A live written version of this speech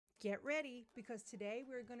Get ready, because today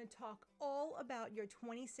we're going to talk all about your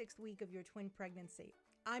 26th week of your twin pregnancy.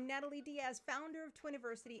 I'm Natalie Diaz, founder of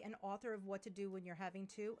Twiniversity and author of What to Do When You're Having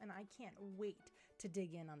Two, and I can't wait to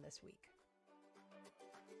dig in on this week.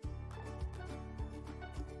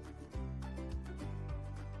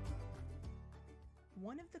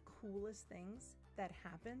 One of the coolest things that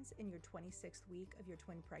happens in your 26th week of your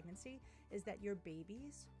twin pregnancy is that your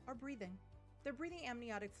babies are breathing. They're breathing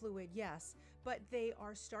amniotic fluid, yes, but they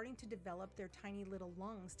are starting to develop their tiny little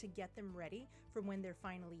lungs to get them ready for when they're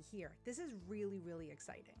finally here. This is really, really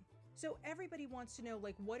exciting. So everybody wants to know,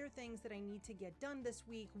 like, what are things that I need to get done this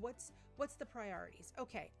week? What's the priorities?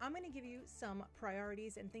 Okay, I'm going to give you some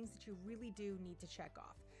priorities and things that you really do need to check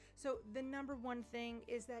off. So the number one thing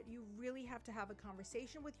is that you really have to have a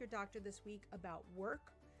conversation with your doctor this week about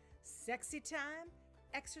work, sexy time,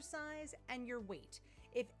 exercise, and your weight.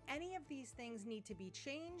 If any of these things need to be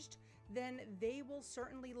changed, then they will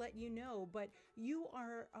certainly let you know. But you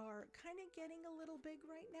are kind of getting a little big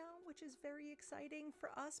right now, which is very exciting for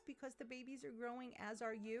us because the babies are growing, as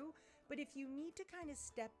are you. But if you need to kind of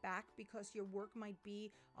step back because your work might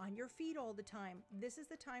be on your feet all the time, this is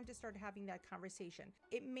the time to start having that conversation.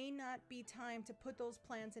 It may not be time to put those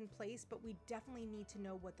plans in place, but we definitely need to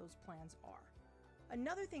know what those plans are.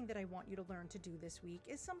 Another thing that I want you to learn to do this week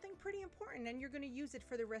is something pretty important, and you're going to use it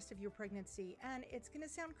for the rest of your pregnancy. And it's going to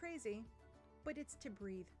sound crazy, but it's to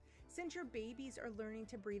breathe. Since your babies are learning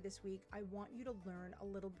to breathe this week, I want you to learn a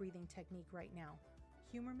little breathing technique right now.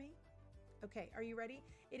 Humor me? Okay, are you ready?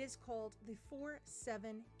 It is called the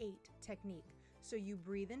 4-7-8 technique. So you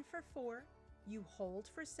breathe in for 4, you hold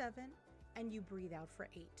for 7, and you breathe out for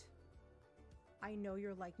 8. I know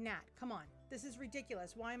you're like, Nat, come on. This is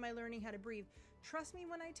ridiculous. Why am I learning how to breathe? Trust me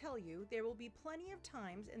when I tell you, there will be plenty of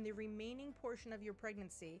times in the remaining portion of your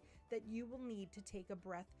pregnancy that you will need to take a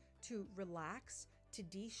breath to relax, to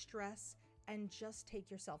de-stress, and just take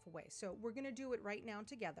yourself away. So we're going to do it right now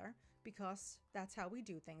together because that's how we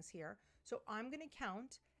do things here. So I'm going to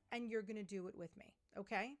count and you're going to do it with me.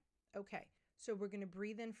 Okay? Okay. So we're going to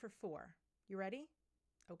breathe in for 4. You ready?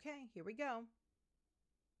 Okay, here we go.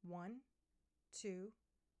 1, 2,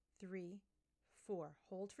 3, 4.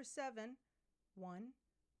 Hold for 7. 1,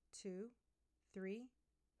 2, 3,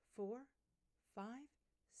 4, 5,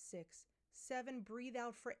 6, 7. Breathe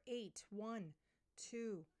out for 8. 1,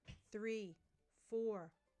 2, 3,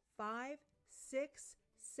 4, 5, 6,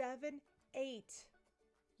 7, 8.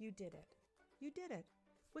 You did it. You did it.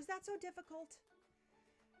 Was that so difficult?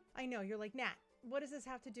 I know, you're like, Nat, what does this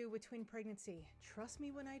have to do with twin pregnancy? Trust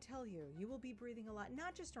me when I tell you, you will be breathing a lot,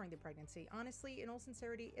 not just during the pregnancy. Honestly, in all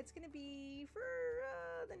sincerity, it's going to be for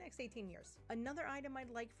the next 18 years. Another item I'd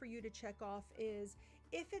like for you to check off is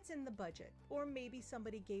if it's in the budget, or maybe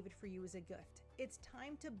somebody gave it for you as a gift, it's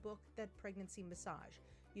time to book that pregnancy massage.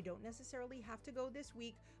 You don't necessarily have to go this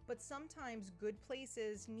week, but sometimes good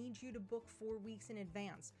places need you to book 4 weeks in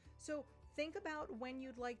advance. So think about when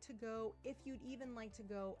you'd like to go, if you'd even like to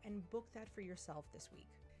go, and book that for yourself this week.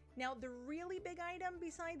 Now, the really big item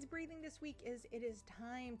besides breathing this week is it is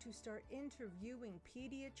time to start interviewing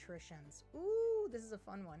pediatricians. Ooh, this is a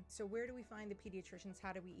fun one. So where do we find the pediatricians?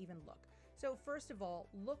 How do we even look? So first of all,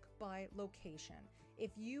 look by location.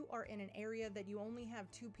 If you are in an area that you only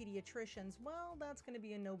have 2 pediatricians, well, that's going to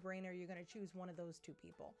be a no-brainer. You're going to choose one of those 2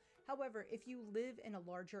 people. However, if you live in a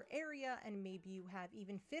larger area and maybe you have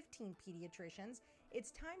even 15 pediatricians,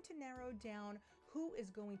 it's time to narrow down who is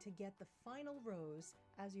going to get the final rose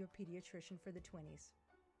as your pediatrician for the twinnies.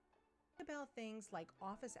 Think about things like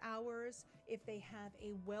office hours, if they have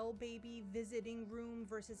a well baby visiting room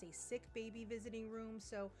versus a sick baby visiting room.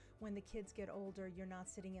 So when the kids get older, you're not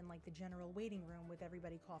sitting in like the general waiting room with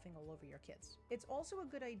everybody coughing all over your kids. It's also a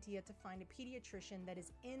good idea to find a pediatrician that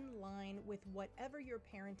is in line with whatever your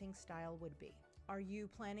parenting style would be. Are you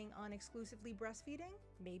planning on exclusively breastfeeding?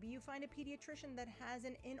 Maybe you find a pediatrician that has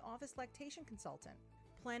an in-office lactation consultant.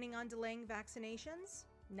 Planning on delaying vaccinations?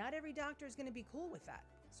 Not every doctor is going to be cool with that.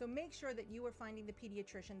 So make sure that you are finding the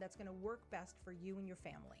pediatrician that's going to work best for you and your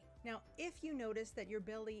family. Now, if you notice that your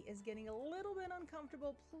belly is getting a little bit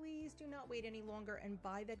uncomfortable, please do not wait any longer and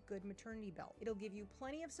buy that good maternity belt. It'll give you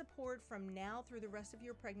plenty of support from now through the rest of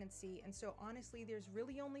your pregnancy. And so honestly, there's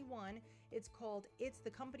really only one. The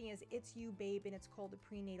company is It's You Babe, and it's called the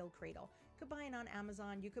Prenatal Cradle. You could buy it on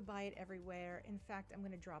Amazon. You could buy it everywhere. In fact, I'm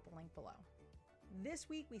going to drop a link below. This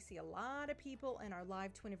week, we see a lot of people in our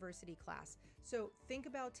live Twiniversity class. So think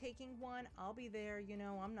about taking one. I'll be there. You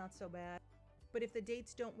know, I'm not so bad. But if the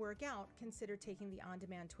dates don't work out, consider taking the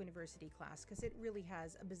on-demand Twiniversity class because it really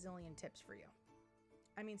has a bazillion tips for you.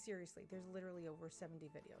 I mean, seriously, there's literally over 70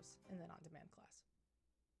 videos in that on-demand class.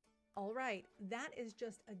 All right, that is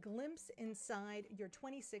just a glimpse inside your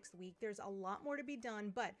 26th week. There's a lot more to be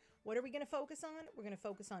done, but what are we going to focus on? We're going to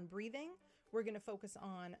focus on breathing. We're going to focus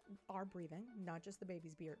on our breathing, not just the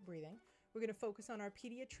baby's breathing. We're going to focus on our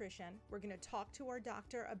pediatrician. We're going to talk to our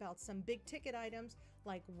doctor about some big ticket items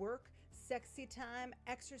like work, sexy time,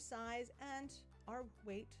 exercise, and our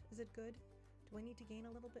weight. Is it good? Do I need to gain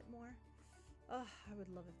a little bit more? Oh, I would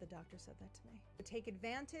love if the doctor said that to me. Take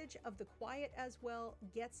advantage of the quiet as well,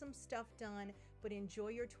 get some stuff done, but enjoy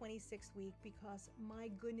your 26th week because my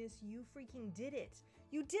goodness, you freaking did it.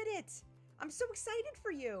 You did it. I'm so excited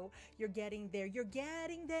for you. You're getting there. You're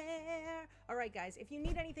getting there. All right, guys, if you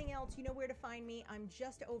need anything else, you know where to find me. I'm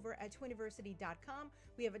just over at Twiniversity.com.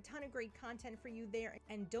 We have a ton of great content for you there.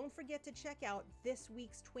 And don't forget to check out this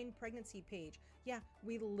week's twin pregnancy page. Yeah,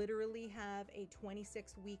 we literally have a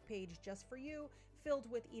 26-week page just for you, filled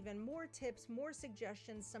with even more tips, more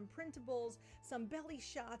suggestions, some printables, some belly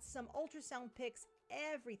shots, some ultrasound pics,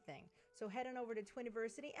 everything. So head on over to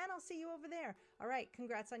Twiniversity and I'll see you over there. All right,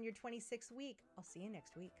 congrats on your 26th week. I'll see you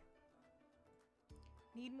next week.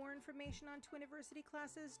 Need more information on Twiniversity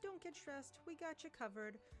classes? Don't get stressed. We got you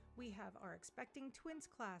covered. We have our Expecting Twins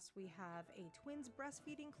class. We have a twins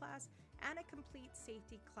breastfeeding class and a complete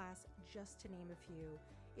safety class, just to name a few.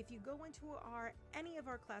 If you go into any of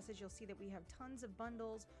our classes, you'll see that we have tons of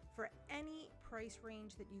bundles for any price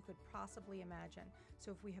range that you could possibly imagine.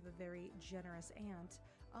 So if we have a very generous aunt,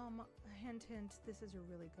 hint, hint, this is a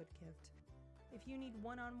really good gift. If you need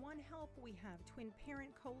one-on-one help, we have twin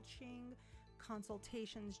parent coaching,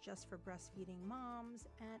 consultations just for breastfeeding moms,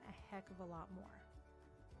 and a heck of a lot more.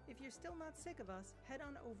 If you're still not sick of us, head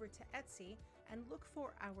on over to Etsy and look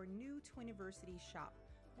for our new Twiniversity shop.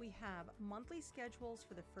 We have monthly schedules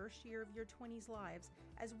for the first year of your 20s lives,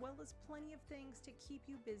 as well as plenty of things to keep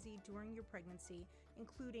you busy during your pregnancy,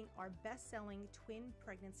 including our best-selling twin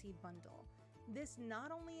pregnancy bundle. This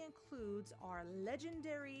not only includes our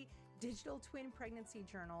legendary digital twin pregnancy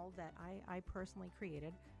journal that I personally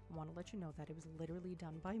created. I want to let you know that it was literally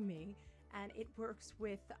done by me, and it works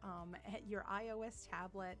with your iOS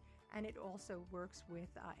tablet, and it also works with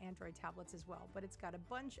Android tablets as well. But it's got a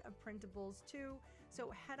bunch of printables too,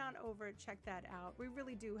 so head on over, check that out. We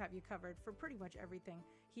really do have you covered for pretty much everything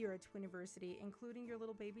here at Twiniversity, including your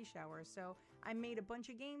little baby shower. So I made a bunch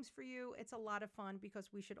of games for you. It's a lot of fun because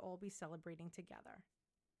we should all be celebrating together.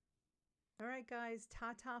 All right, guys,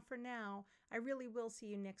 ta-ta for now. I really will see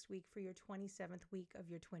you next week for your 27th week of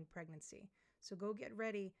your twin pregnancy. So go get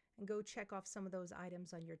ready and go check off some of those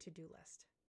items on your to-do list.